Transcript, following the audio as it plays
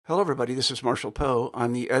Hello, everybody. This is Marshall Poe.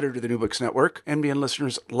 I'm the editor of the New Books Network. NBN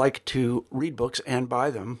listeners like to read books and buy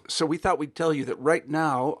them. So we thought we'd tell you that right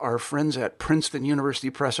now, our friends at Princeton University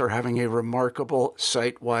Press are having a remarkable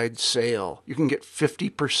site-wide sale. You can get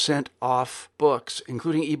 50% off books,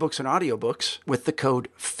 including ebooks and audiobooks, with the code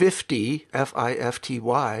 50,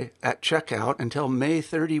 F-I-F-T-Y, at checkout until May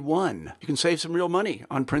 31. You can save some real money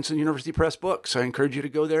on Princeton University Press books. I encourage you to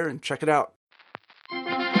go there and check it out.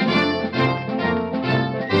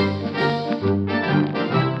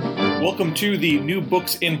 Welcome to the New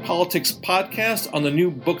Books in Politics podcast on the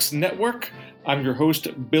New Books Network. I'm your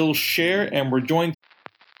host, Bill Scher, and we're joined.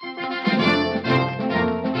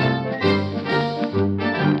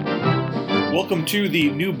 Welcome to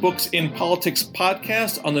the New Books in Politics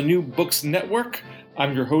podcast on the New Books Network.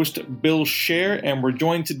 I'm your host, Bill Scher, and we're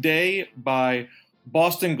joined today by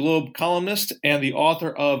Boston Globe columnist and the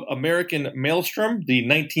author of American Maelstrom, the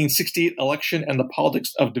 1968 Election and the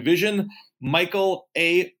Politics of Division, Michael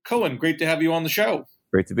A. Cohen. Great to have you on the show.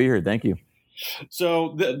 Great to be here. Thank you.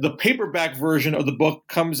 So the paperback version of the book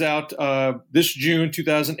comes out this June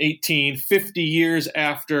 2018, 50 years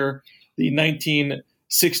after the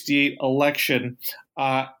 1968 election.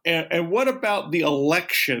 And what about the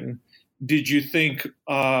election did you think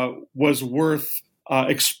was worth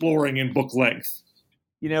exploring in book length?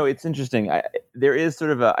 You know, it's interesting. There is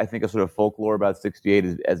sort of I think a sort of folklore about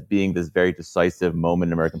 68 as being this very decisive moment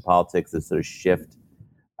in American politics, this sort of shift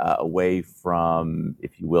away from,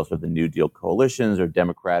 if you will, sort of the New Deal coalitions or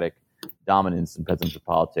Democratic dominance in presidential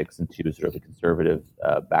politics into sort of a conservative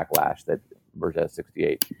backlash that emerged out of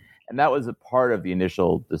 68. And that was a part of the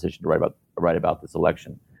initial decision to write about this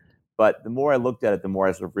election. But the more I looked at it, the more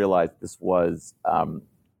I sort of realized this was a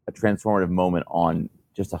transformative moment on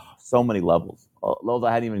just so many levels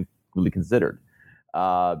I hadn't even really considered.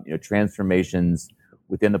 Transformations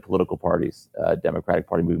within the political parties. Democratic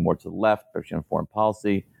Party moving more to the left, especially on foreign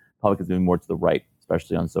policy. Republicans moving more to the right,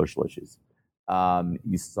 especially on social issues.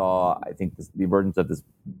 You saw, I think, the emergence of this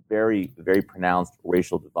very, very pronounced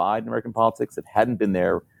racial divide in American politics that hadn't been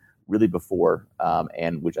there really before,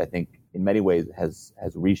 and which I think in many ways has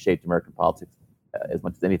reshaped American politics as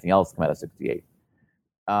much as anything else come out of 68.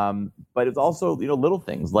 But it's also, little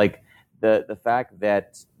things like the fact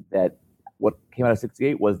that what came out of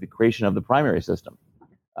 68 was the creation of the primary system,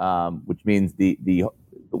 which means the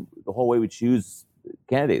whole way we choose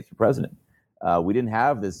candidates for president. We didn't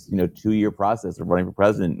have this 2-year process of running for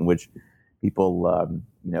president in which people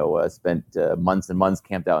spent months and months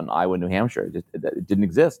camped out in Iowa and New Hampshire. It didn't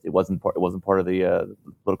exist. It wasn't part of the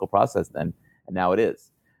political process then, and now it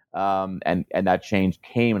is. And that change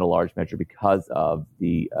came in a large measure because of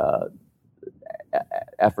the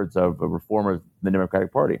efforts of reformers in the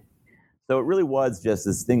Democratic Party. So it really was just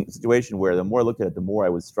this situation where the more I looked at it, the more I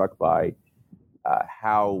was struck by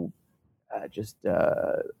how an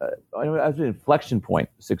inflection point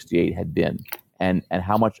 68 had been, and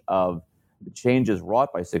how much of the changes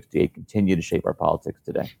wrought by 68 continue to shape our politics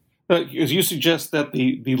today. As you suggest that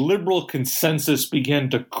the liberal consensus began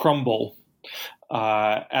to crumble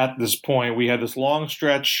at this point. We had this long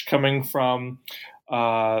stretch coming from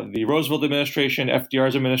the Roosevelt administration,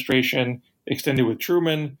 FDR's administration, extended with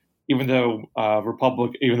Truman, even though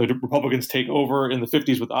Republicans take over in the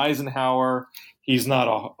 50s with Eisenhower. He's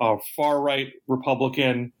not a far-right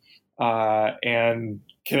Republican, and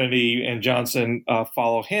Kennedy and Johnson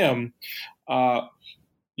follow him.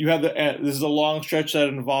 You have this is a long stretch that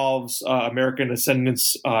involves American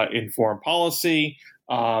ascendance in foreign policy,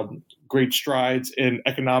 great strides in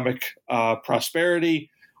economic prosperity.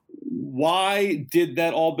 Why did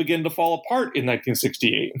that all begin to fall apart in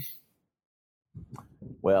 1968?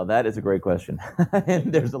 Well, that is a great question.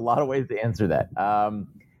 And there's a lot of ways to answer that.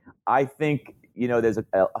 I think, there's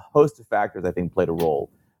a host of factors I think played a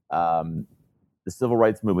role. The civil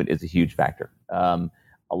rights movement is a huge factor. A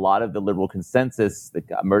lot of the liberal consensus that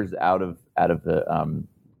emerged out of the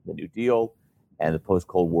New Deal and the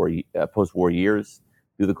post-war years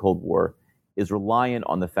through the Cold War is reliant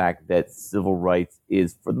on the fact that civil rights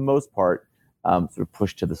is, for the most part, sort of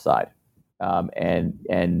pushed to the side,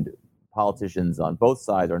 and politicians on both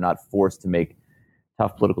sides are not forced to make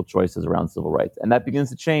tough political choices around civil rights, and that begins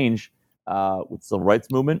to change with the civil rights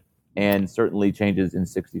movement, and certainly changes in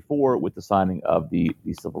 '64 with the signing of the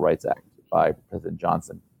Civil Rights Act by President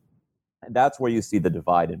Johnson, and that's where you see the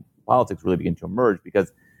divide in politics really begin to emerge,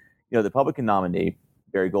 because the Republican nominee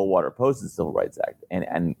Barry Goldwater opposes the Civil Rights Act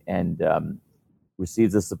and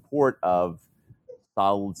receives the support of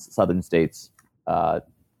solid Southern states,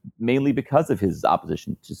 mainly because of his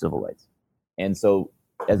opposition to civil rights. And so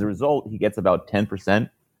as a result, he gets about 10%,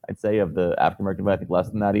 I'd say, of the African American vote, I think less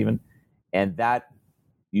than that even. And that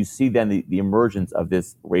you see then the emergence of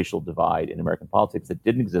this racial divide in American politics that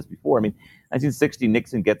didn't exist before. I mean, 1960,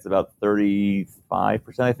 Nixon gets about 35%,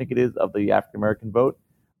 I think it is, of the African American vote.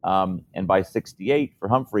 And by 68, for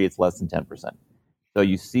Humphrey, it's less than 10%. So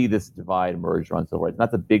you see this divide emerge around civil rights. And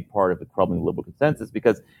that's a big part of the crumbling liberal consensus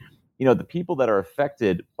because, the people that are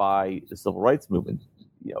affected by the civil rights movement,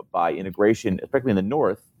 by integration, especially in the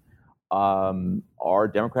North, are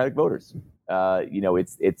Democratic voters.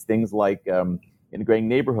 It's things like integrating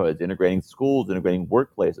neighborhoods, integrating schools, integrating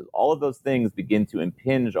workplaces. All of those things begin to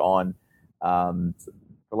impinge on, for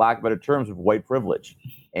lack of better terms, of white privilege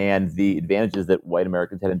and the advantages that white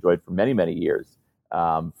Americans had enjoyed for many, many years,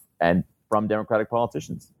 and from Democratic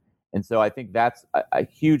politicians. And so I think that's a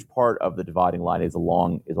huge part of the dividing line is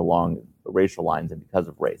along racial lines and because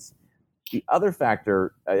of race. The other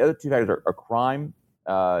factor, the other two factors are crime.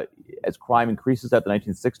 As crime increases at the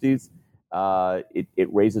 1960s,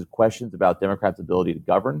 it raises questions about Democrats' ability to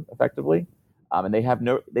govern effectively, and they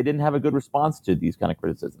didn't have a good response to these kind of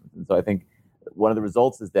criticisms. And so I think one of the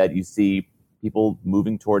results is that you see people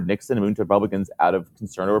moving toward Nixon and moving to Republicans out of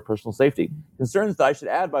concern over personal safety. Concerns that I should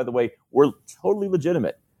add, by the way, were totally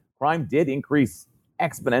legitimate. Crime did increase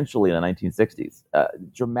exponentially in the 1960s,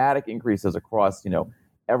 dramatic increases across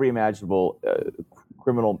every imaginable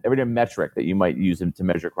every metric that you might use to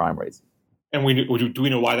measure crime rates. And do we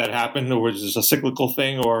know why that happened, or was this a cyclical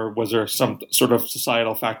thing, or was there some sort of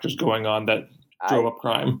societal factors going on that drove up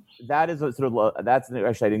crime? That is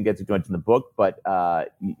actually I didn't get to go into in the book, but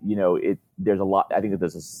there's a lot. I think that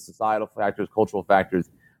there's societal factors, cultural factors,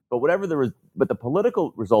 but but the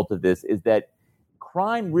political result of this is that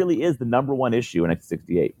crime really is the number one issue in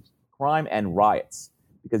 1968. Crime and riots,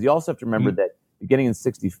 because you also have to remember that beginning in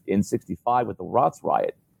 65 with the Watts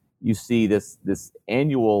riot, you see this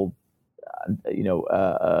annual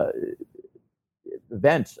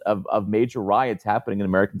event of major riots happening in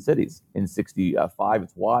American cities. In 65,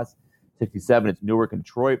 it's Watts. 67, it's Newark and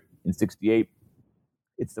Detroit. In 68,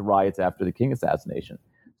 it's the riots after the King assassination.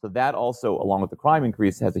 So that also, along with the crime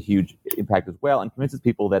increase, has a huge impact as well, and convinces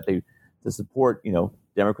people that to support,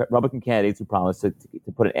 Republican candidates who promise to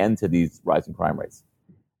put an end to these rising crime rates.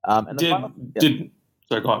 Sorry,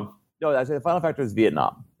 go on. No, I'd say the final factor is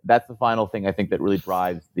Vietnam. That's the final thing I think that really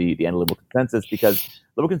drives the end of liberal consensus, because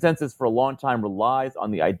liberal consensus for a long time relies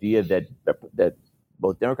on the idea that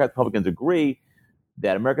both Democrats and Republicans agree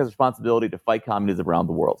that America's responsibility to fight communism around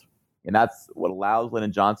the world. And that's what allows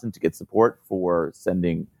Lyndon Johnson to get support for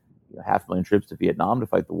sending 500,000 troops to Vietnam to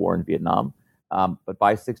fight the war in Vietnam. But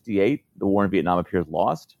by 68, the war in Vietnam appears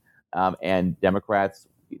lost, and Democrats,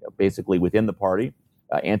 basically within the party,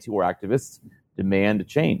 anti-war activists demand a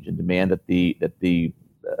change and demand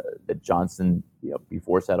that Johnson, be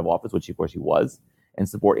forced out of office, which of course he was, and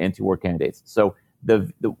support anti-war candidates. So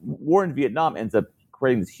the war in Vietnam ends up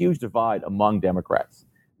creating this huge divide among Democrats,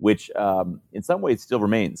 which in some ways still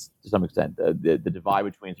remains to some extent. The divide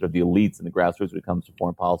between sort of the elites and the grassroots when it comes to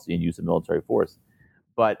foreign policy and use of military force.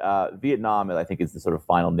 But Vietnam, I think, is the sort of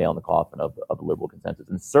final nail in the coffin of the liberal consensus.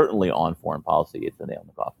 And certainly on foreign policy, it's the nail in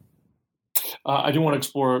the coffin. I do want to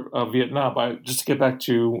explore Vietnam, but just to get back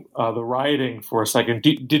to the rioting for a second.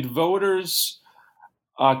 Did voters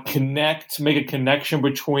make a connection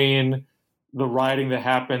between the rioting that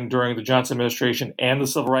happened during the Johnson administration and the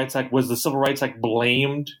Civil Rights Act? Was the Civil Rights Act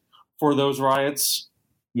blamed for those riots?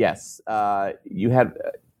 Yes. You had...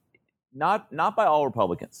 Not by all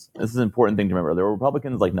Republicans. This is an important thing to remember. There were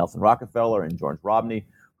Republicans like Nelson Rockefeller and George Romney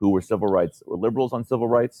who were liberals on civil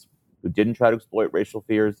rights, who didn't try to exploit racial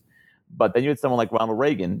fears. But then you had someone like Ronald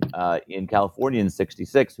Reagan in California in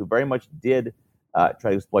 66 who very much did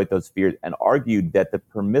try to exploit those fears and argued that the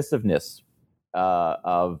permissiveness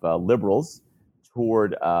of liberals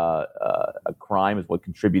toward a crime is what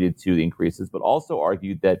contributed to the increases, but also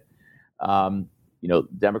argued that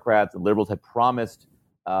Democrats and liberals had promised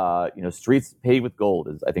streets paved with gold,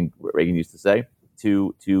 as I think Reagan used to say,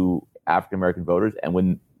 to African American voters, and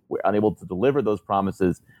when we're unable to deliver those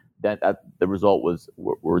promises, that the result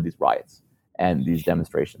were these riots and these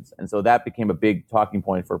demonstrations, and so that became a big talking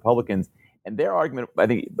point for Republicans. And their argument, I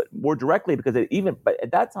think, but more directly, because but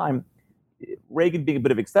at that time, Reagan being a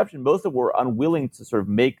bit of an exception, most of them were unwilling to sort of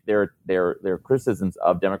make their criticisms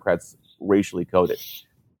of Democrats racially coded.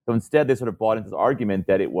 So instead, they sort of bought into this argument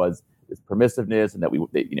that it was this permissiveness, and that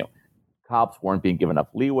cops weren't being given enough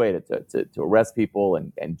leeway to arrest people,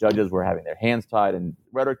 and judges were having their hands tied, and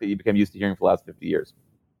rhetoric that you became used to hearing for the last 50 years.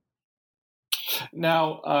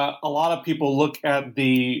 Now, a lot of people look at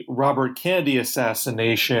the Robert Kennedy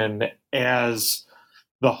assassination as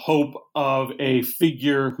the hope of a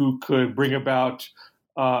figure who could bring about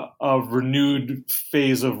a renewed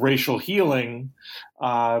phase of racial healing,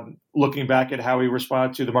 looking back at how he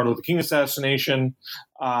responded to the Martin Luther King assassination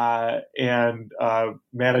and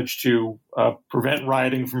managed to prevent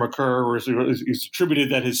rioting from occurring, or it's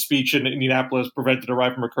attributed that his speech in Indianapolis prevented a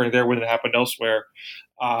riot from occurring there when it happened elsewhere.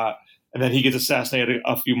 And then he gets assassinated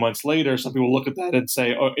a few months later. Some people look at that and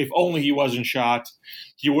say, oh, if only he wasn't shot,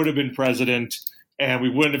 he would have been president, and we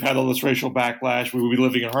wouldn't have had all this racial backlash. We would be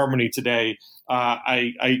living in harmony today.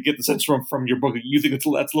 I get the sense from your book that you think that's a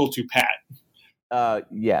little too pat.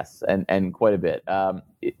 Yes, and quite a bit.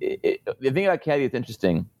 The thing about Kennedy that's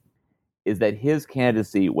interesting is that his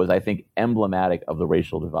candidacy was, I think, emblematic of the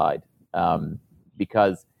racial divide,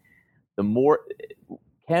 because the more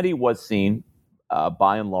Kennedy was seen,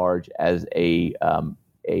 by and large, as a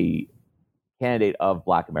candidate of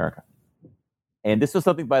Black America. And this was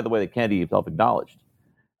something, by the way, that Kennedy himself acknowledged,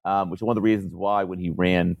 which is one of the reasons why when he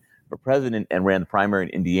ran for president and ran the primary in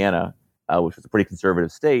Indiana, which was a pretty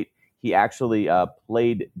conservative state, he actually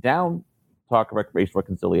played down talk of racial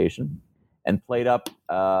reconciliation and played up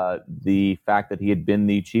the fact that he had been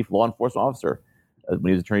the chief law enforcement officer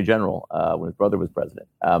when he was attorney general, when his brother was president.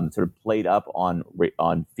 Sort of played up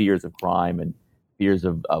on fears of crime and fears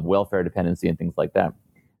of welfare dependency and things like that.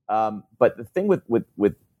 But the thing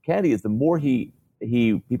with Kennedy is the more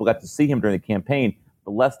people got to see him during the campaign,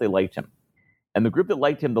 the less they liked him. And the group that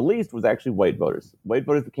liked him the least was actually white voters. White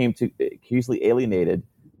voters became curiously alienated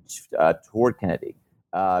toward Kennedy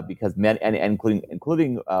because men, and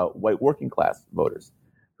including white working class voters,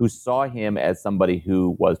 who saw him as somebody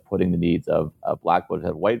who was putting the needs of Black voters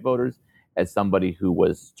ahead of white voters, as somebody who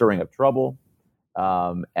was stirring up trouble,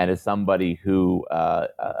 and as somebody who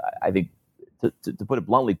I think, to put it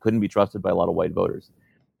bluntly, couldn't be trusted by a lot of white voters.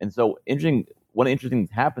 And so, one interesting things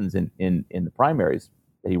happens in the primaries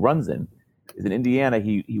that he runs in is in Indiana,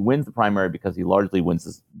 he wins the primary because he largely wins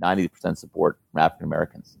this 90% support from African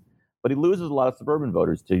Americans. But he loses a lot of suburban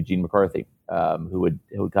voters to Gene McCarthy, who had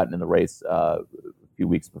gotten in the race a few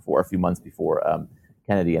months before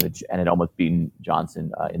Kennedy, and had almost beaten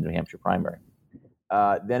Johnson in the New Hampshire primary.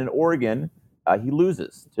 Then in Oregon, he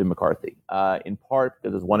loses to McCarthy, in part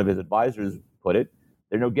because, as one of his advisors put it,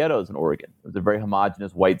 there are no ghettos in Oregon. It was a very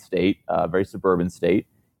homogenous white state, very suburban state,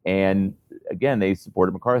 and again, they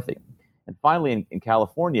supported McCarthy. And finally, in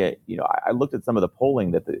California, I looked at some of the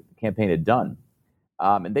polling that the campaign had done,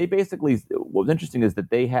 and they basically, what was interesting is that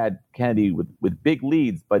they had Kennedy with big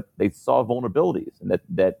leads, but they saw vulnerabilities, and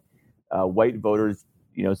that white voters,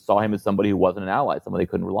 saw him as somebody who wasn't an ally, somebody they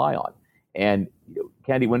couldn't rely on. And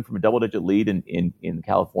Kennedy went from a double-digit lead in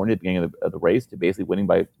California at the beginning of the race to basically winning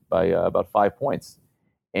by about 5 points.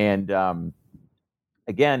 And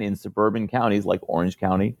again, in suburban counties like Orange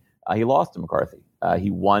County, he lost to McCarthy. He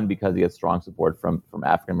won because he had strong support from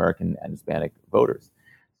African American and Hispanic voters.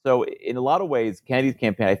 So in a lot of ways, Kennedy's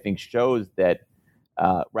campaign, I think, shows that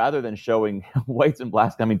rather than showing whites and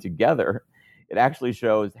blacks coming together, it actually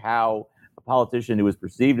shows how a politician who was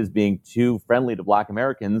perceived as being too friendly to Black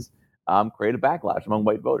Americans created a backlash among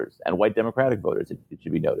white voters and white Democratic voters, it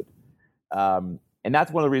should be noted. And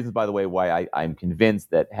that's one of the reasons, by the way, why I'm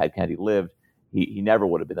convinced that had Kennedy lived, he never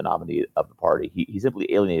would have been the nominee of the party. He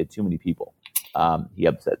simply alienated too many people. He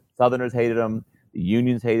upset Southerners hated him, the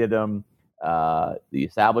unions hated him, the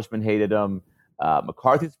establishment hated him.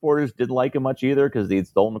 McCarthy supporters didn't like him much either because they had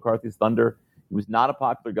stolen McCarthy's thunder. He was not a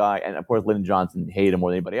popular guy, and of course, Lyndon Johnson hated him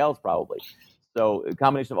more than anybody else, probably. So a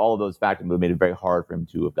combination of all of those factors made it very hard for him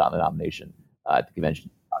to have gotten the nomination at the convention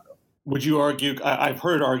in Chicago. Would you argue? I've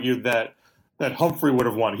heard argued that Humphrey would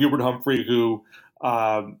have won. Hubert Humphrey, who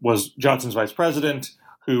was Johnson's vice president,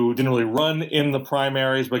 who didn't really run in the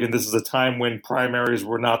primaries. But again, this is a time when primaries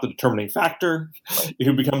were not the determining factor,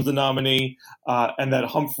 who becomes the nominee, and that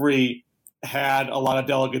Humphrey had a lot of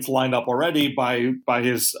delegates lined up already by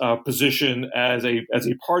his position as a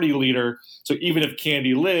party leader. So even if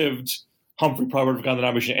Kennedy lived, Humphrey probably would have gotten the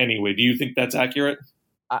nomination anyway. Do you think that's accurate?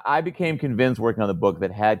 I became convinced working on the book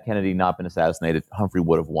that had Kennedy not been assassinated, Humphrey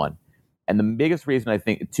would have won. And the biggest reason, I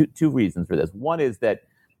think, two reasons for this. One is that,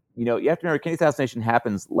 you have to remember, King assassination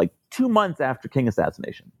happens like 2 months after King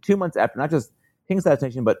assassination. 2 months after, not just King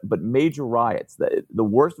assassination, but major riots, the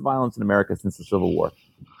worst violence in America since the Civil War,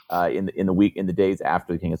 in the days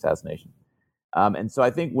after the King assassination. And so I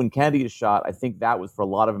think when Kennedy is shot, I think that was for a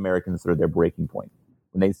lot of Americans sort of their breaking point,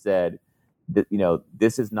 when they said that,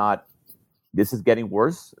 this is getting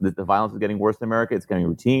worse. The violence is getting worse in America. It's getting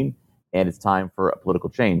routine, and it's time for a political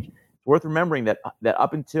change. It's worth remembering that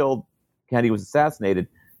up until Kennedy was assassinated,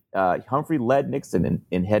 Humphrey led Nixon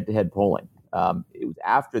in head-to-head polling. It was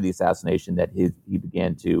after the assassination that he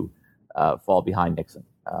began to fall behind Nixon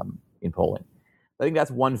in polling. I think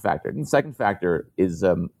that's one factor. And the second factor is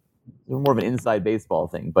more of an inside baseball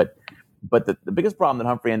thing. But the biggest problem that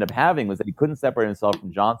Humphrey ended up having was that he couldn't separate himself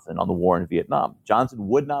from Johnson on the war in Vietnam. Johnson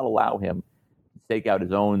would not allow him to stake out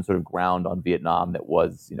his own sort of ground on Vietnam that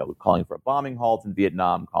was, calling for a bombing halt in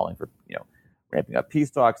Vietnam, calling for, ramping up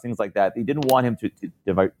peace talks, things like that. He didn't want him to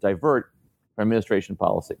divert from administration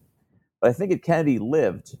policy. But I think Kennedy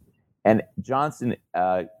lived, and Johnson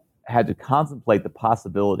had to contemplate the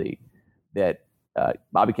possibility that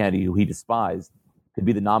Bobby Kennedy, who he despised, could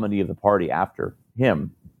be the nominee of the party after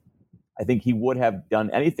him. I think he would have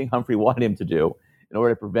done anything Humphrey wanted him to do in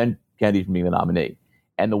order to prevent Kennedy from being the nominee.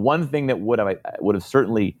 And the one thing that would have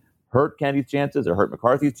certainly hurt Kennedy's chances or hurt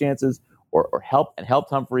McCarthy's chances or helped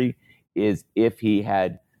Humphrey is if he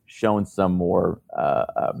had shown some more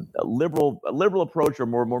a liberal approach or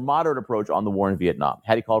more moderate approach on the war in Vietnam.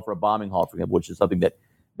 Had he called for a bombing halt, for example, which is something that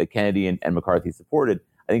Kennedy and McCarthy supported,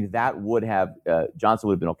 I think that would have Johnson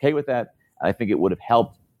would have been okay with that, and I think it would have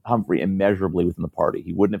helped Humphrey immeasurably within the party.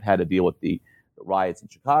 He wouldn't have had to deal with the riots in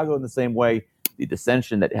Chicago in the same way, the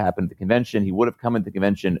dissension that happened at the convention. He would have come into the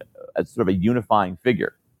convention as sort of a unifying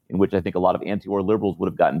figure, in which I think a lot of anti-war liberals would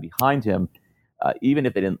have gotten behind him, even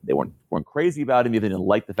if they weren't crazy about him, if they didn't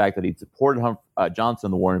like the fact that he'd supported Johnson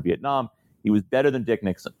in the war in Vietnam. He was better than Dick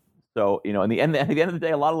Nixon. So at the end of the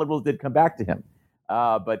day, a lot of liberals did come back to him.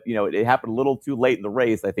 But it happened a little too late in the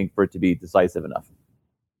race, I think, for it to be decisive enough.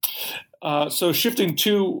 So shifting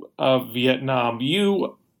to Vietnam,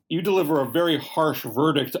 you deliver a very harsh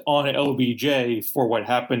verdict on LBJ for what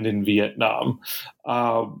happened in Vietnam.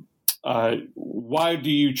 Why do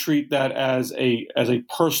you treat that as a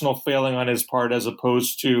personal failing on his part, as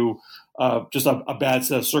opposed to just a bad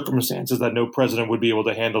set of circumstances that no president would be able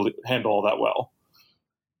to handle all that well?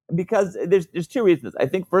 Because there's two reasons. I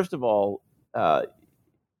think, first of all,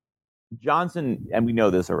 Johnson, and we know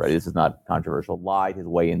this already, this is not controversial, lied his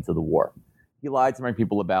way into the war. He lied to many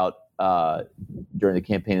people about, during the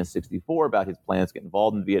campaign in '64, about his plans to get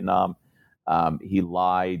involved in Vietnam. He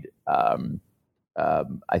lied,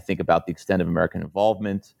 I think, about the extent of American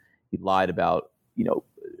involvement. He lied about,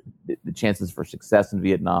 the chances for success in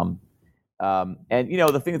Vietnam. And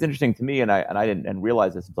the thing that's interesting to me, and I didn't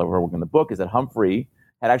realize this until we were working on the book, is that Humphrey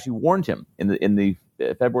had actually warned him in the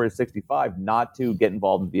February of '65 not to get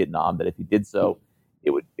involved in Vietnam. That if he did so,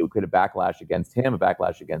 it could have backlash against him, a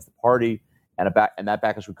backlash against the party, and that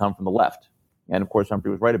backlash would come from the left. And of course,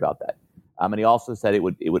 Humphrey was right about that. And he also said it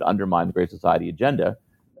would undermine the Great Society agenda,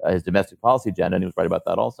 his domestic policy agenda, and he was right about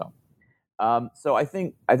that also. So I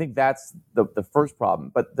think that's the first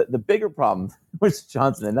problem. But the bigger problem with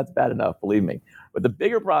Johnson, and that's bad enough, believe me, but the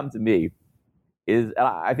bigger problem to me is, and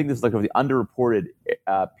I think this is like the underreported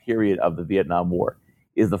period of the Vietnam War,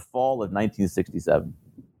 is the fall of 1967.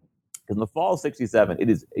 Because in the fall of '67, it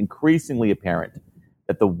is increasingly apparent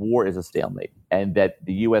that the war is a stalemate and that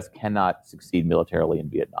the U.S. cannot succeed militarily in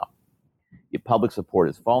Vietnam. The public support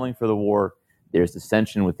is falling for the war. There's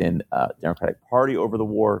dissension within the Democratic Party over the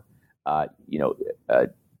war.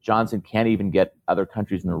 Johnson can't even get other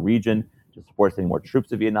countries in the region to support sending more troops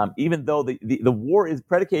to Vietnam, even though the war is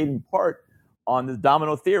predicated in part on the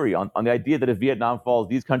domino theory, on the idea that if Vietnam falls,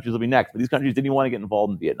 these countries will be next. But these countries didn't even want to get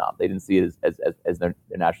involved in Vietnam. They didn't see it as their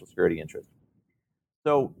national security interest.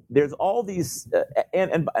 So there's all these,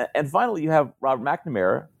 and finally you have Robert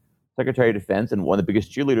McNamara, Secretary of Defense and one of the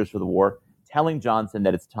biggest cheerleaders for the war, telling Johnson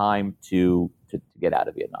that it's time to get out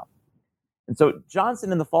of Vietnam. And so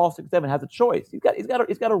Johnson in the fall of '67 has a choice.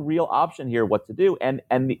 He's got a real option here what to do. And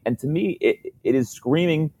to me, it is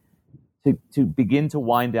screaming to begin to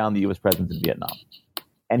wind down the U.S. presence in Vietnam.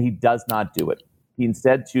 And he does not do it. He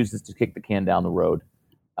instead chooses to kick the can down the road.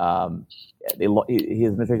 His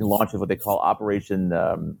administration launches what they call Operation,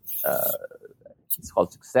 it's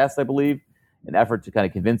called Success, I believe, an effort to kind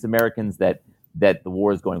of convince Americans that the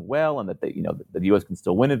war is going well and that the U.S. can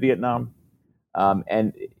still win in Vietnam.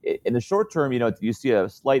 And in the short term, you see a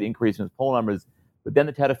slight increase in his poll numbers, but then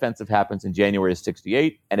the Tet Offensive happens in January of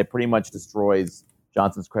 '68, and it pretty much destroys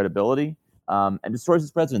Johnson's credibility and destroys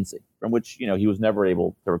his presidency, from which he was never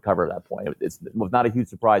able to recover at that point. It was not a huge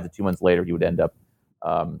surprise that 2 months later he would end up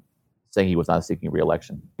saying he was not seeking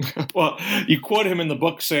re-election. Well, you quote him in the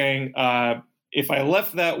book saying, if I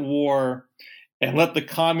left that war and let the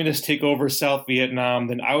communists take over South Vietnam,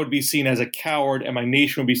 then I would be seen as a coward and my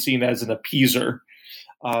nation would be seen as an appeaser.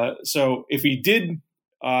 So if he did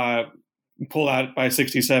pull out by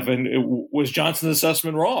 '67, was Johnson's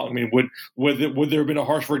assessment wrong? I mean, would there have been a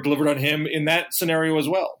harsh verdict delivered on him in that scenario as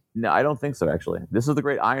well? No, I don't think so, actually. This is the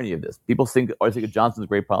great irony of this. People think of Johnson as a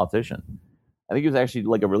great politician. I think he was actually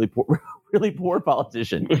like a really really poor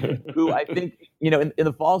politician who I think, in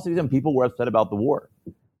the fall season, people were upset about the war.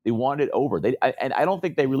 They wanted it over. And I don't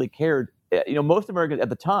think they really cared. Most Americans at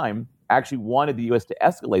the time actually wanted the U.S. to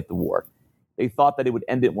escalate the war. They thought that it would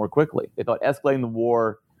end it more quickly. They thought escalating the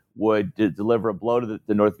war would deliver a blow to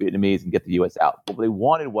the North Vietnamese and get the U.S. out. But what they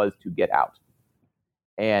wanted was to get out,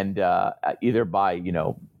 and either by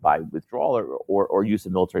withdrawal or use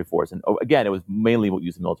of military force. And again, it was mainly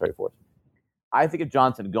use of military force. I think if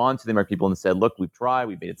Johnson had gone to the American people and said, "Look, we've tried,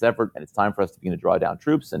 we've made its effort, and it's time for us to begin to draw down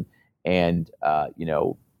troops, and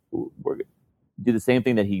we're do the same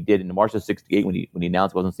thing that he did in March of '68 when he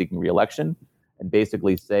announced he wasn't seeking re-election, and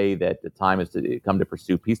basically say that the time is to come to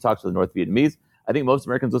pursue peace talks with the North Vietnamese," I think most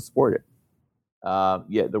Americans would support it.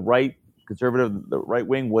 The right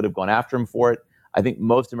wing would have gone after him for it. I think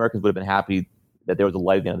most Americans would have been happy that there was a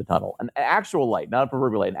light at the end of the tunnel, an actual light, not a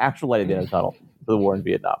proverbial light, an actual light at the end of the tunnel for the war in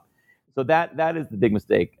Vietnam. So that is the big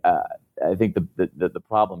mistake. I think the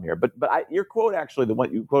problem here. But your quote, actually, the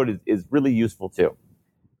one you quoted is really useful too,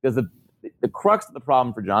 because the crux of the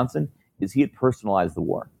problem for Johnson is he had personalized the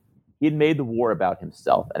war. He had made the war about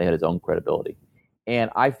himself, and he had his own credibility. And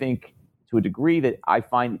I think, to a degree that I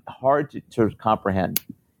find hard to comprehend,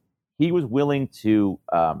 he was willing to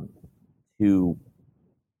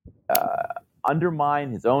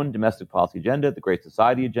undermine his own domestic policy agenda, the Great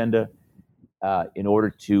Society agenda, in order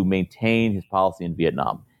to maintain his policy in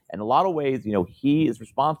Vietnam. And in a lot of ways, he is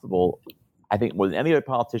responsible, I think, more than any other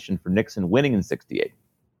politician, for Nixon winning in '68.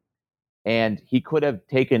 And he could have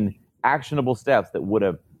taken actionable steps that would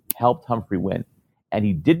have helped Humphrey win. And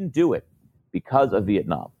he didn't do it because of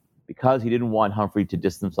Vietnam, because he didn't want Humphrey to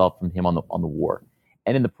distance himself from him on the war.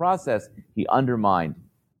 And in the process, he undermined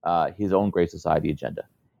his own Great Society agenda.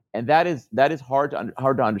 And that is hard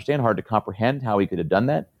to understand, hard to comprehend how he could have done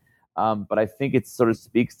that. But I think it sort of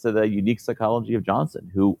speaks to the unique psychology of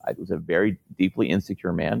Johnson, who was a very deeply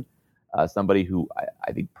insecure man, somebody who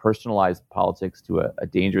I think personalized politics to a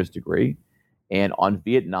dangerous degree. And on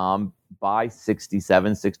Vietnam, by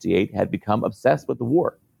 '67, '68, had become obsessed with the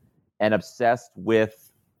war and obsessed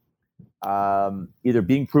with either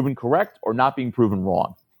being proven correct or not being proven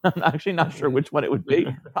wrong. I'm actually not sure which one it would be.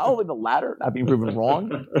 Probably the latter, not being proven wrong,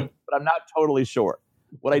 but I'm not totally sure.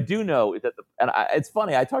 What I do know is that, it's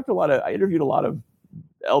funny, I interviewed a lot of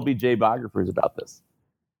LBJ biographers about this.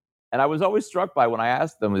 And I was always struck by, when I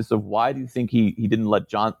asked them, so why do you think he didn't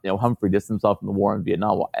let Humphrey distance himself from the war in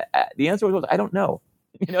Vietnam? The answer was, I don't know.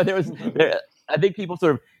 I think people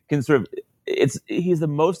he's the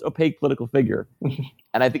most opaque political figure.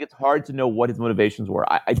 And I think it's hard to know what his motivations were.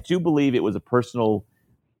 I do believe it was a personal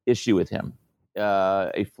issue with him,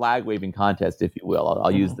 a flag waving contest, if you will.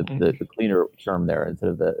 I'll use the cleaner term there instead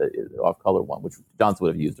of the off color one, which Johnson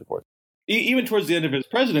would have used, of course. Even towards the end of his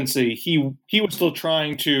presidency, he was still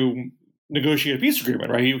trying to negotiate a peace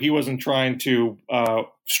agreement, right? He wasn't trying to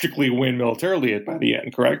strictly win militarily by the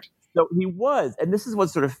end, correct? So he was, and this is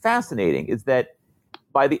what's sort of fascinating, is that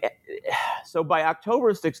by October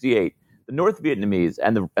of '68, the North Vietnamese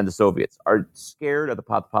and the Soviets are scared of the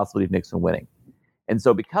possibility of Nixon winning, and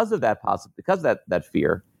so because of that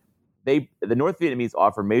fear, the North Vietnamese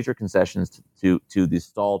offer major concessions to the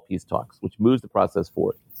stalled peace talks, which moves the process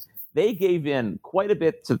forward. They gave in quite a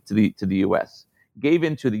bit to the U.S. Gave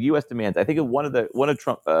in to the U.S. demands. I think one of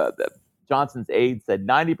Trump Johnson's aides said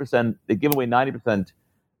 90%. They give away 90%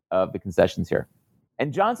 of the concessions here,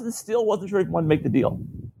 and Johnson still wasn't sure if he wanted to make the deal.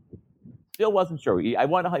 Still wasn't sure. He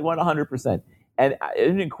won 100%. And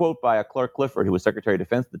a quote by Clark Clifford, who was Secretary of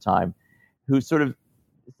Defense at the time, who sort of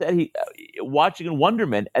said he watching in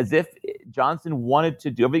wonderment as if Johnson wanted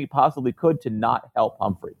to do everything he possibly could to not help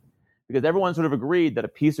Humphrey. Because everyone sort of agreed that a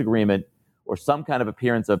peace agreement or some kind of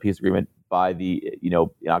appearance of a peace agreement by in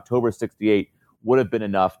October of '68 would have been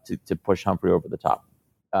enough to push Humphrey over the top.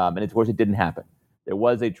 And of course, it didn't happen. There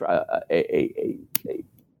was a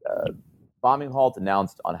bombing halt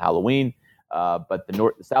announced on Halloween, but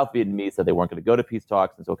the South Vietnamese said they weren't going to go to peace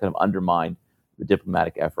talks, and so it kind of undermined the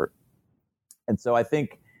diplomatic effort. And so I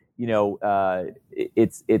think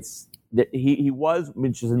it's that he was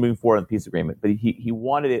interested in moving forward on the peace agreement, but he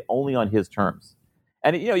wanted it only on his terms.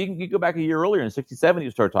 And you can go back a year earlier in '67,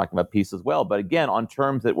 you started talking about peace as well, but again on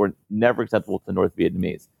terms that were never acceptable to the North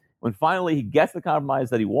Vietnamese. When finally he gets the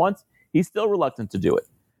compromise that he wants, he's still reluctant to do it.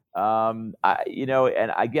 And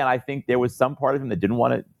again, I think there was some part of him that didn't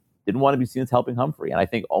want to be seen as helping Humphrey, and I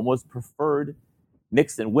think almost preferred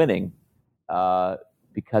Nixon winning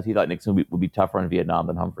because he thought Nixon would be tougher on Vietnam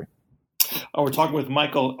than Humphrey. We're talking with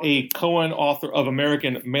Michael A. Cohen, author of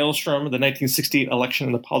American Maelstrom, the 1968 Election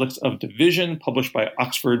and the Politics of Division, published by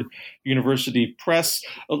Oxford University Press.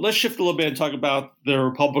 Let's shift a little bit and talk about the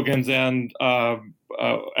Republicans and the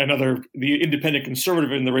independent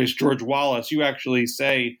conservative in the race, George Wallace. You actually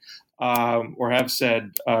say, or have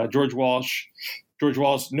said, George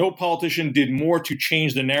Wallace, no politician did more to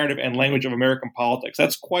change the narrative and language of American politics.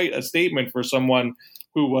 That's quite a statement for someone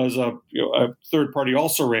who was a third party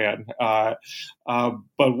also ran. But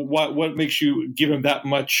what makes you give him that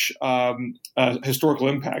much historical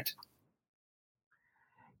impact?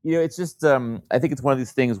 It's just I think it's one of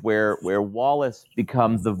these things where Wallace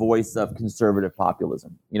becomes the voice of conservative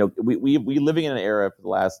populism. We living in an era for the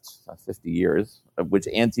last 50 years of which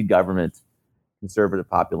anti-government conservative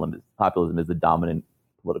populism is the dominant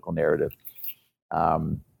political narrative,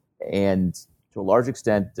 and to a large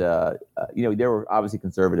extent, there were obviously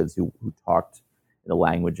conservatives who talked in the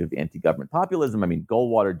language of anti-government populism. I mean,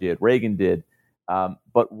 Goldwater did, Reagan did,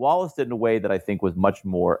 but Wallace did in a way that I think was much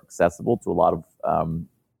more accessible to a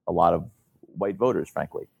lot of white voters,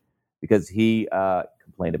 frankly, because he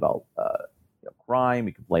complained about crime.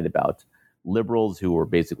 He complained about liberals who were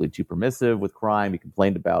basically too permissive with crime. He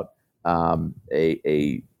complained about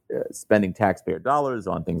spending taxpayer dollars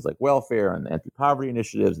on things like welfare and anti-poverty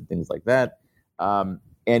initiatives and things like that. And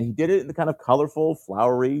he did it in the kind of colorful,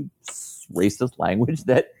 flowery, racist language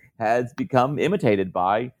that has become imitated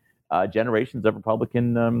by generations of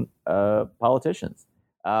Republican politicians.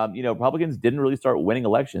 Republicans didn't really start winning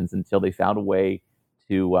elections until they found a way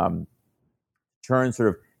to turn sort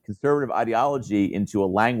of conservative ideology into a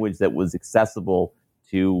language that was accessible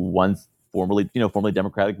to once formerly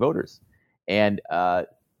Democratic voters. And I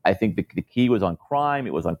think the key was on crime.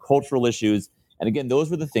 It was on cultural issues. And again, those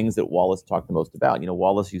were the things that Wallace talked the most about.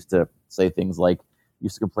 Wallace used to say things like,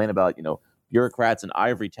 complain about, bureaucrats in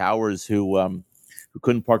ivory towers who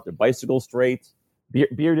couldn't park their bicycle straight,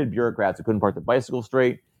 bearded bureaucrats who couldn't park their bicycle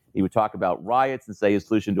straight. He would talk about riots and say his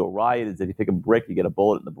solution to a riot is that you take a brick, you get a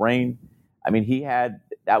bullet in the brain. I mean,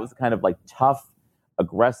 that was the kind of like tough,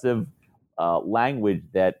 aggressive language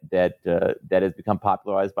that has become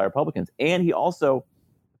popularized by Republicans. And he also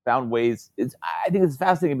found ways. I think it's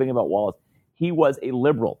fascinating thing about Wallace. He was a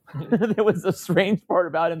liberal. There was a strange part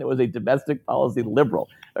about him. There was a domestic policy liberal.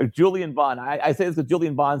 Julian Bond. I say this because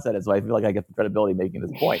Julian Bond said it, so I feel like I get the credibility making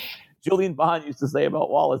this point. Julian Bond used to say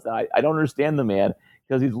about Wallace, I don't understand the man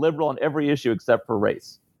because he's liberal on every issue except for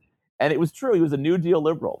race. And it was true. He was a New Deal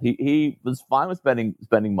liberal. He was fine with spending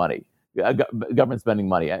money, government spending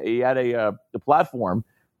money. He had a platform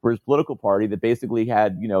for his political party that basically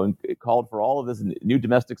had, it called for all of this new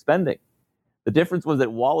domestic spending. The difference was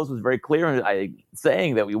that Wallace was very clear in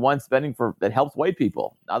saying that we want spending that helps white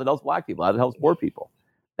people, not that helps black people, not that helps poor people.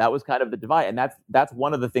 That was kind of the divide. And that's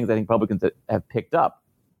one of the things I think Republicans have picked up.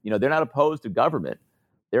 They're not opposed to government.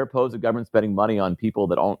 They're opposed to government spending money on people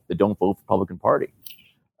that don't vote for the Republican Party.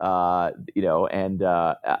 I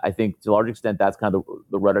think to a large extent, that's kind of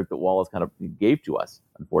the rhetoric that Wallace kind of gave to us,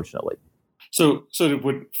 unfortunately. So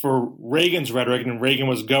for Reagan's rhetoric, and Reagan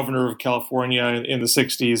was governor of California in the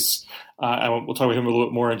 60s, and we'll talk about him a little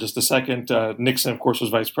bit more in just a second. Nixon, of course, was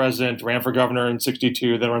vice president, ran for governor in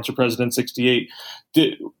 62, then runs for president in 68.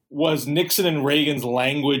 Was Nixon and Reagan's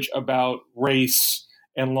language about race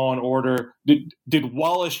and law and order, did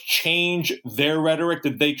Wallace change their rhetoric?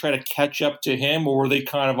 Did they try to catch up to him, or were they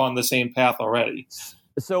kind of on the same path already?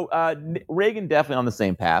 So Reagan definitely on the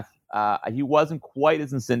same path. He wasn't quite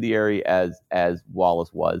as incendiary as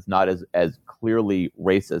Wallace was, not as clearly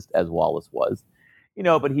racist as Wallace was,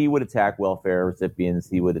 but he would attack welfare recipients.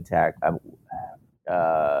 He would attack, he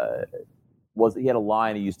had a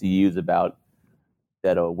line he used to use about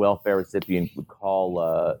that a welfare recipient would call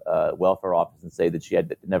a welfare office and say that she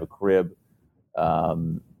didn't have a crib,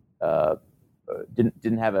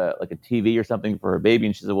 didn't have a TV or something for her baby,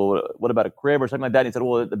 and she said, "Well, what about a crib or something like that?" And he said,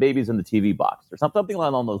 "Well, the baby's in the TV box," or something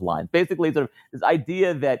along those lines. Basically, sort of this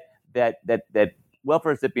idea that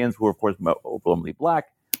welfare recipients, who are of course overwhelmingly black,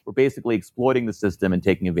 were basically exploiting the system and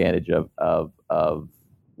taking advantage of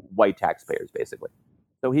white taxpayers, basically.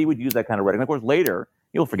 So he would use that kind of rhetoric. And of course, later,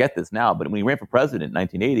 you'll forget this now, but when he ran for president in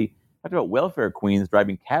 1980, he talked about welfare queens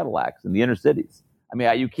driving Cadillacs in the inner cities. I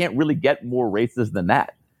mean, you can't really get more racist than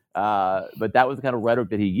that. But that was the kind of rhetoric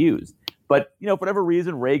that he used. But, for whatever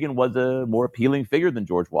reason, Reagan was a more appealing figure than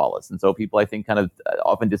George Wallace. And so people, I think, kind of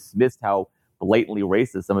often dismissed how blatantly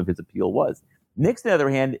racist some of his appeal was. Nixon, on the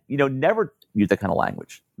other hand, never used that kind of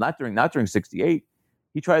language. Not during 68.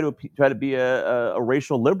 He tried to be a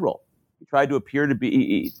racial liberal. He tried to appear to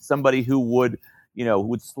be somebody who would, who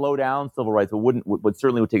would slow down civil rights, but would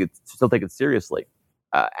certainly still take it seriously.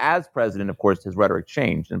 As president, of course, his rhetoric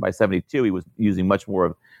changed, and by 72, he was using much more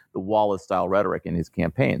of the Wallace-style rhetoric in his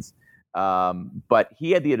campaigns. But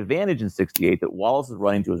he had the advantage in 68 that Wallace was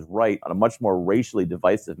running to his right on a much more racially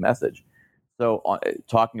divisive message. So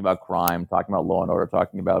talking about crime, talking about law and order,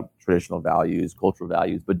 talking about traditional values, cultural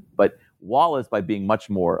values, but Wallace, by being much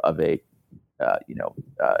more of a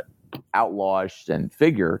outlawish and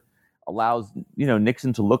figure, allows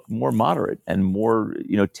Nixon to look more moderate and more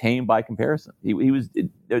tame by comparison. He was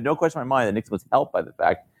there's no question in my mind that Nixon was helped by the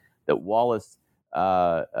fact that Wallace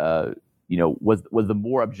was the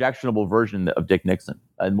more objectionable version of Dick Nixon,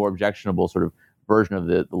 a more objectionable sort of version of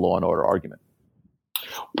the law and order argument.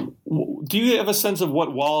 Do you have a sense of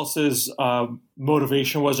what Wallace's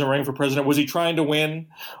motivation was in running for president? Was he trying to win,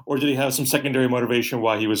 or did he have some secondary motivation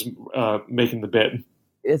while he was making the bid?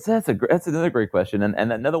 That's another great question,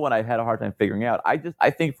 and another one I had a hard time figuring out. I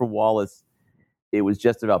think for Wallace, it was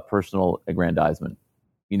just about personal aggrandizement.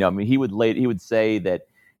 He would say that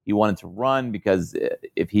he wanted to run because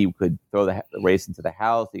if he could throw the race into the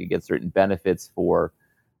House, he could get certain benefits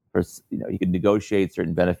he could negotiate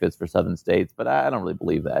certain benefits for Southern states. But I don't really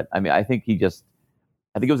believe that. I think it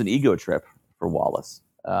was an ego trip for Wallace.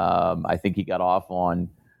 I think he got off on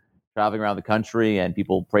traveling around the country and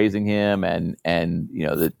people praising him and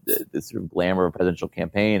the sort of glamour of a presidential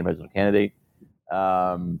campaign, a presidential candidate.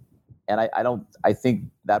 And I think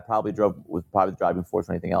that was probably the driving force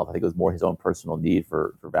for anything else. I think it was more his own personal need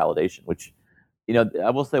for validation, which, I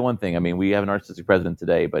will say one thing. We have an narcissistic president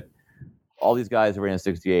today, but all these guys who ran in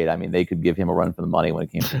 68, they could give him a run for the money when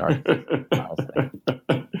it came to narcissism.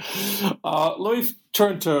 Let me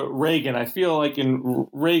turn to Reagan. I feel like in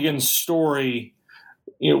Reagan's story,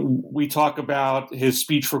 we talk about his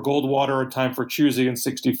speech for Goldwater, A Time for Choosing in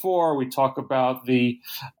 64. We talk about the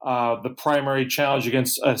primary challenge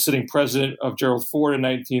against sitting president of Gerald Ford in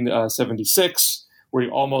 1976, where he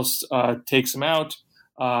almost takes him out.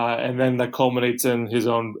 And then that culminates in his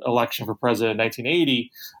own election for president in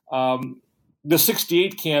 1980. The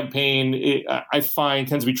 68 campaign, I find,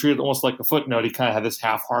 tends to be treated almost like a footnote. He kind of had this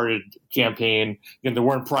half-hearted campaign. There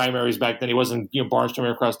weren't primaries back then. He wasn't,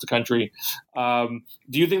 barnstorming across the country. Do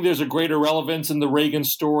you think there's a greater relevance in the Reagan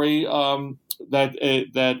story that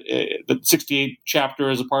the 68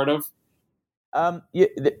 chapter is a part of? I'll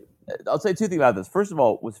say two things about this. First of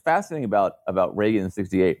all, what's fascinating about Reagan in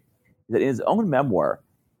 68 is that in his own memoir,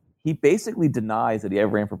 he basically denies that he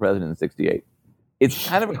ever ran for president in 68. It's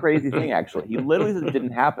kind of a crazy thing, actually. He literally says it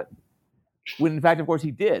didn't happen. When, in fact, of course,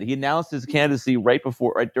 he did. He announced his candidacy right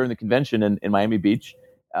during the convention in Miami Beach,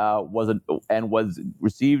 was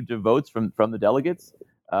received votes from the delegates.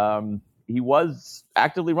 He was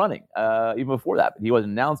actively running even before that. But he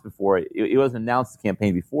wasn't announced before. It wasn't announced the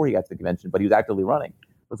campaign before he got to the convention, but he was actively running.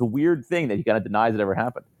 It's a weird thing that he kind of denies it ever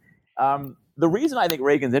happened. The reason I think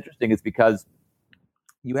Reagan's interesting is because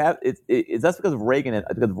that's because of Reagan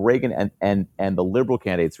and the liberal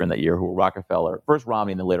candidates in that year who were Rockefeller, first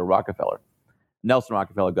Romney and then later Rockefeller. Nelson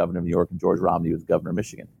Rockefeller, governor of New York, and George Romney was governor of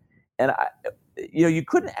Michigan. And you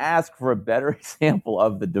couldn't ask for a better example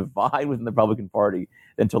of the divide within the Republican Party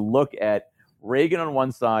than to look at Reagan on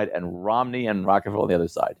one side and Romney and Rockefeller on the other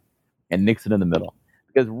side, and Nixon in the middle.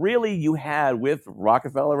 Because really, you had with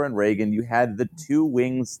Rockefeller and Reagan, you had the two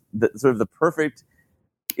wings, sort of the perfect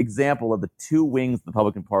example of the two wings of the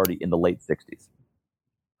Republican Party in the late 60s.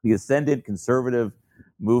 The ascendant conservative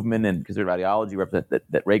movement and conservative ideology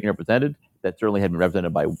that Reagan represented, that certainly had been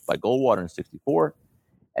represented by Goldwater in 64.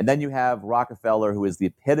 And then you have Rockefeller, who is the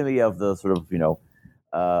epitome of the sort of,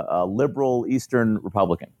 liberal Eastern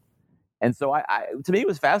Republican. And so to me, it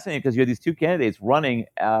was fascinating because you had these two candidates running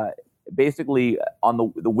basically on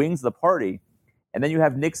the wings of the party. And then you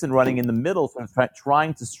have Nixon running in the middle, sort of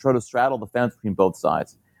trying to sort of straddle the fence between both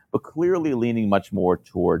sides, but clearly leaning much more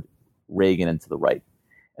toward Reagan and to the right.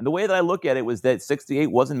 And the way that I look at it was that 68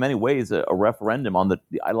 was in many ways a referendum on the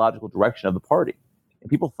ideological direction of the party. And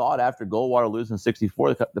people thought after Goldwater losing in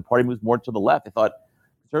 64, the party moves more to the left. They thought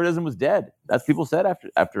conservatism was dead. That's what people said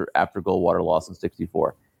after Goldwater lost in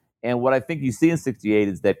 64. And what I think you see in 68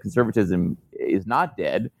 is that conservatism is not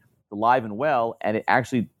dead, it's alive and well, and it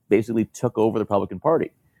actually basically took over the Republican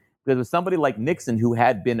Party. Because with somebody like Nixon, who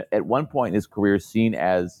had been at one point in his career seen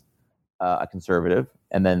as a conservative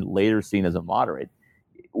and then later seen as a moderate,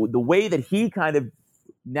 the way that he kind of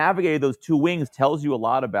navigated those two wings tells you a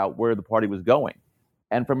lot about where the party was going.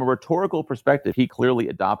 And from a rhetorical perspective, he clearly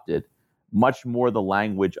adopted much more the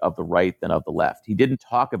language of the right than of the left. He didn't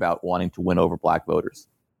talk about wanting to win over black voters.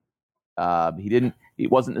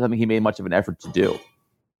 It wasn't something he made much of an effort to do.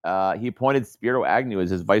 He appointed Spiro Agnew as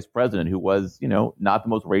his vice president, who was, not the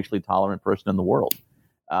most racially tolerant person in the world.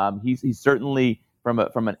 He certainly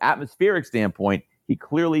from an atmospheric standpoint, he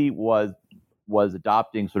clearly was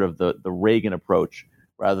adopting sort of the Reagan approach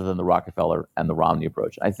rather than the Rockefeller and the Romney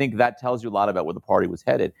approach. I think that tells you a lot about where the party was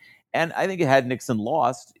headed. And I think had Nixon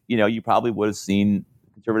lost, you probably would have seen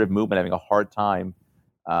the conservative movement having a hard time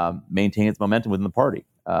maintaining its momentum within the party,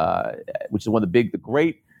 which is one of the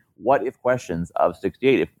great what-if questions of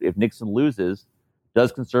 68. If Nixon loses,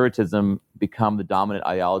 does conservatism become the dominant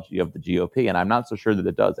ideology of the GOP? And I'm not so sure that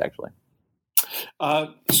it does, actually.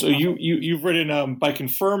 So you've written by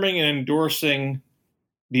confirming and endorsing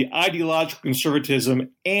the ideological conservatism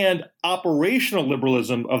and operational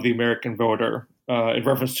liberalism of the American voter, in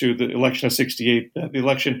reference to the election of 68. The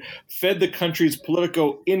election fed the country's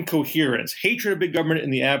political incoherence, hatred of big government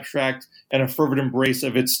in the abstract, and a fervent embrace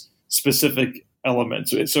of its specific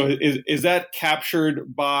elements. So is that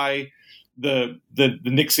captured by the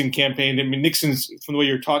Nixon campaign? I mean, Nixon's, from the way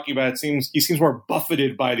you're talking about it, he seems more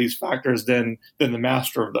buffeted by these factors than the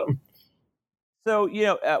master of them. So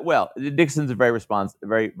Nixon's a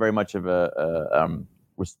very much of a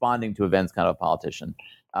responding to events kind of a politician.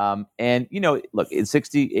 And look, in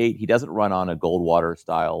 68, he doesn't run on a Goldwater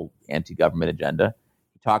style anti-government agenda.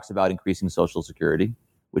 He talks about increasing Social Security,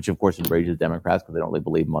 which of course enrages Democrats because they don't really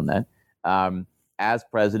believe him on that. As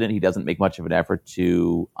president, he doesn't make much of an effort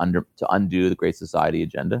to undo the Great Society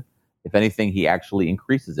agenda. If anything, he actually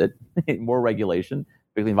increases it. More regulation,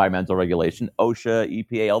 particularly environmental regulation. OSHA,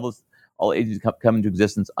 EPA, all agencies come into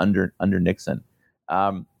existence under Nixon.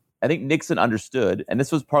 I think Nixon understood, and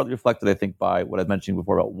this was partly reflected, I think, by what I mentioned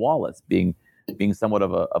before about Wallace being somewhat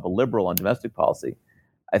of a liberal on domestic policy.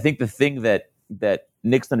 I think the thing that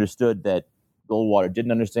Nixon understood that Goldwater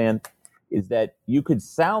didn't understand is that you could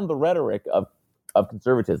sound the rhetoric of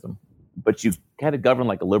conservatism, but you kind of govern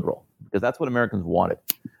like a liberal, because that's what Americans wanted.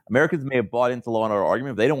 Americans may have bought into law and order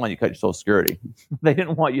argument, but they don't want you to cut your Social Security. They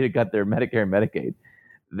didn't want you to cut their Medicare and Medicaid.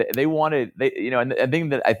 They wanted, and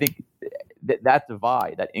I think that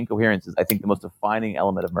divide, that incoherence is, I think, the most defining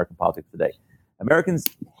element of American politics today. Americans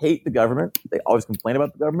hate the government. They always complain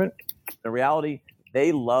about the government. In reality,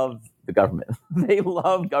 they love the government. They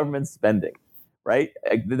love government spending, right?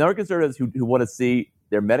 The neoconservatives who want to see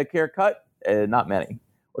their Medicare cut, not many,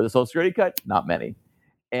 or the Social Security cut, not many.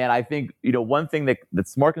 And I think one thing that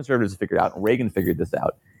smart conservatives have figured out, and Reagan figured this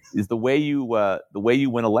out, is the way you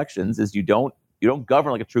win elections is you don't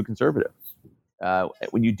govern like a true conservative.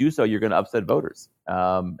 When you do so, you're going to upset voters.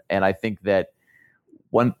 And I think that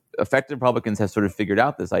effective Republicans have sort of figured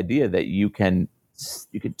out this idea that you can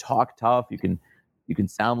talk tough, you can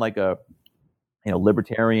sound like a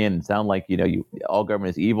libertarian, and sound like all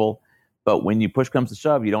government is evil, but when you push comes to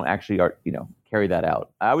shove, you don't actually carry that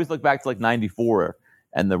out. I always look back to like '94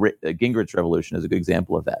 and the Gingrich Revolution is a good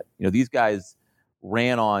example of that. These guys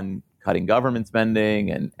ran on cutting government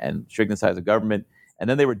spending and shrinking the size of government. And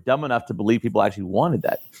then they were dumb enough to believe people actually wanted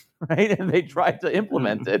that, right? And they tried to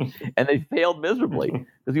implement it, and they failed miserably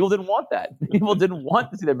because people didn't want that. People didn't want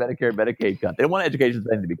to see their Medicare and Medicaid cut. They didn't want education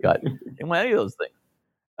spending to be cut. They didn't want any of those things.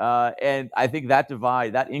 And I think that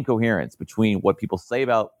divide, that incoherence between what people say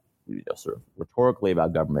about, sort of rhetorically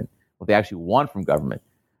about government, what they actually want from government,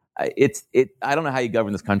 I don't know how you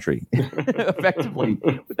govern this country effectively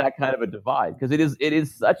with that kind of a divide, because it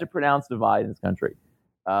is such a pronounced divide in this country.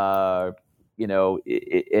 And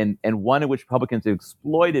one in which Republicans have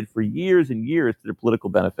exploited for years and years to their political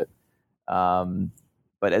benefit.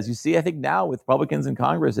 But as you see, I think now with Republicans in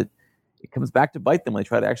Congress, it comes back to bite them when they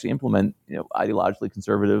try to actually implement, ideologically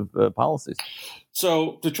conservative policies.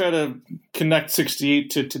 So to try to connect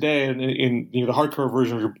 68 to today, and in the hardcover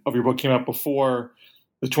version of your book came out before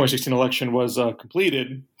the 2016 election was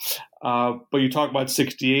completed, but you talk about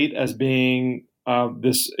 68 as being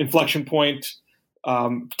this inflection point.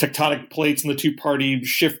 Tectonic plates in the two-party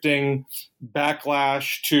shifting,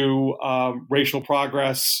 backlash to racial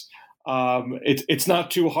progress. It's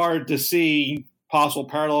not too hard to see possible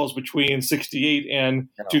parallels between 68 and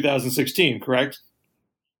 2016, correct?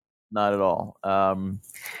 Not at all. And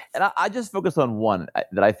I just focus on one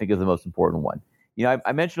that I think is the most important one.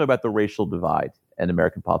 I mentioned about the racial divide in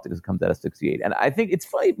American politics that comes out of 68. And I think it's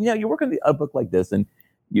funny, you work on a book like this, and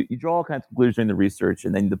you draw all kinds of conclusions during the research,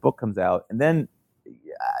 and then the book comes out, and then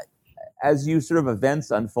as you sort of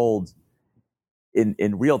events unfold in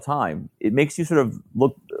real time, it makes you sort of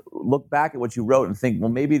look back at what you wrote and think,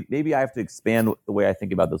 well, maybe I have to expand the way I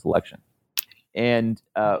think about this election. And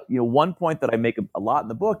one point that I make a lot in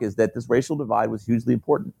the book is that this racial divide was hugely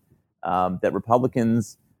important. That Republican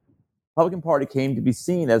Party came to be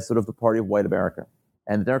seen as sort of the party of white America,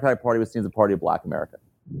 and the Democratic Party was seen as the party of Black America.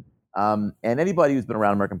 And anybody who's been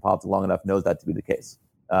around American politics long enough knows that to be the case.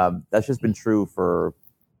 That's just been true for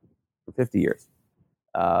 50 years.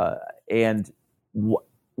 And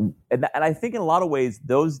I think in a lot of ways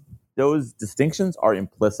those distinctions are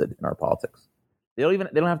implicit in our politics. They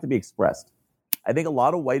don't have to be expressed. I think a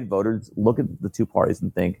lot of white voters look at the two parties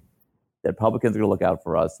and think that Republicans are going to look out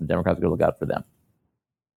for us and Democrats are going to look out for them.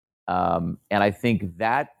 And I think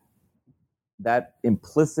that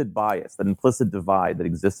implicit bias, that implicit divide that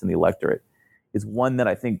exists in the electorate, is one that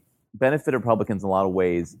I think benefited Republicans in a lot of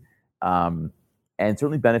ways, and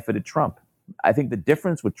certainly benefited Trump. I think the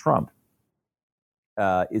difference with Trump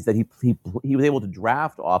is that he was able to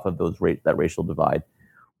draft off of that racial divide,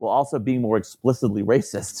 while also being more explicitly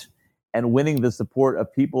racist and winning the support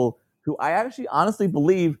of people who I actually honestly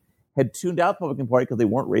believe had tuned out the Republican Party because they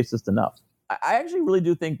weren't racist enough. I actually really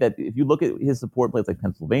do think that if you look at his support in places like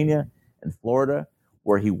Pennsylvania and Florida,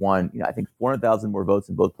 where he won, I think 400,000 more votes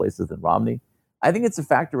in both places than Romney, I think it's a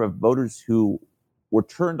factor of voters who were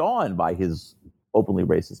turned on by his openly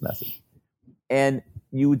racist message. And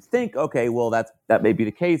you would think, okay, well, that may be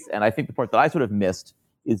the case. And I think the part that I sort of missed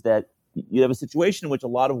is that you have a situation in which a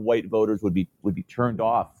lot of white voters would be turned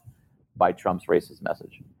off by Trump's racist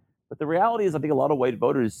message. But the reality is, I think a lot of white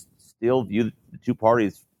voters still view the two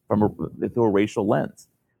parties through a racial lens.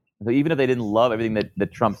 So even if they didn't love everything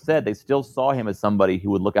that Trump said, they still saw him as somebody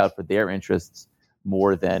who would look out for their interests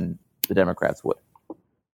more than the Democrats would.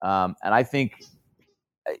 And I think,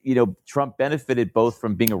 Trump benefited both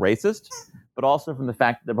from being a racist, but also from the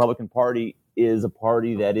fact that the Republican Party is a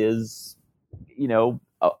party that is,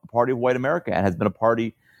 a party of white America and has been a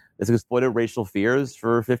party that's exploited racial fears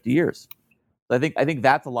for 50 years. So I think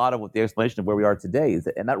that's a lot of what the explanation of where we are today is,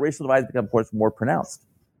 and that racial divide has become, of course, more pronounced.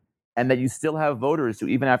 And that you still have voters who,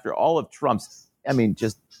 even after all of Trump's,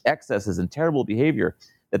 just excesses and terrible behavior,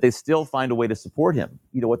 that they still find a way to support him.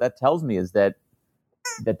 What that tells me is that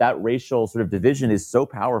racial sort of division is so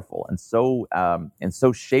powerful and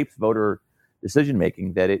so shapes voter decision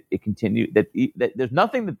making that it continues, that there's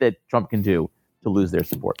nothing that Trump can do to lose their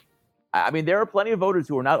support. There are plenty of voters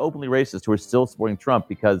who are not openly racist who are still supporting Trump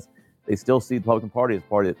because they still see the Republican Party as a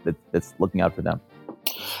party that's looking out for them.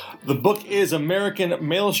 The book is American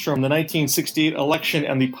Maelstrom, the 1968 Election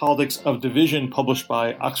and the Politics of Division, published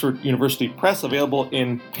by Oxford University Press, available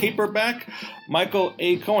in paperback. Michael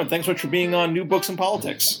A. Cohen, thanks so much for being on New Books in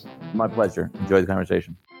Politics. My pleasure. Enjoy the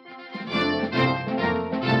conversation.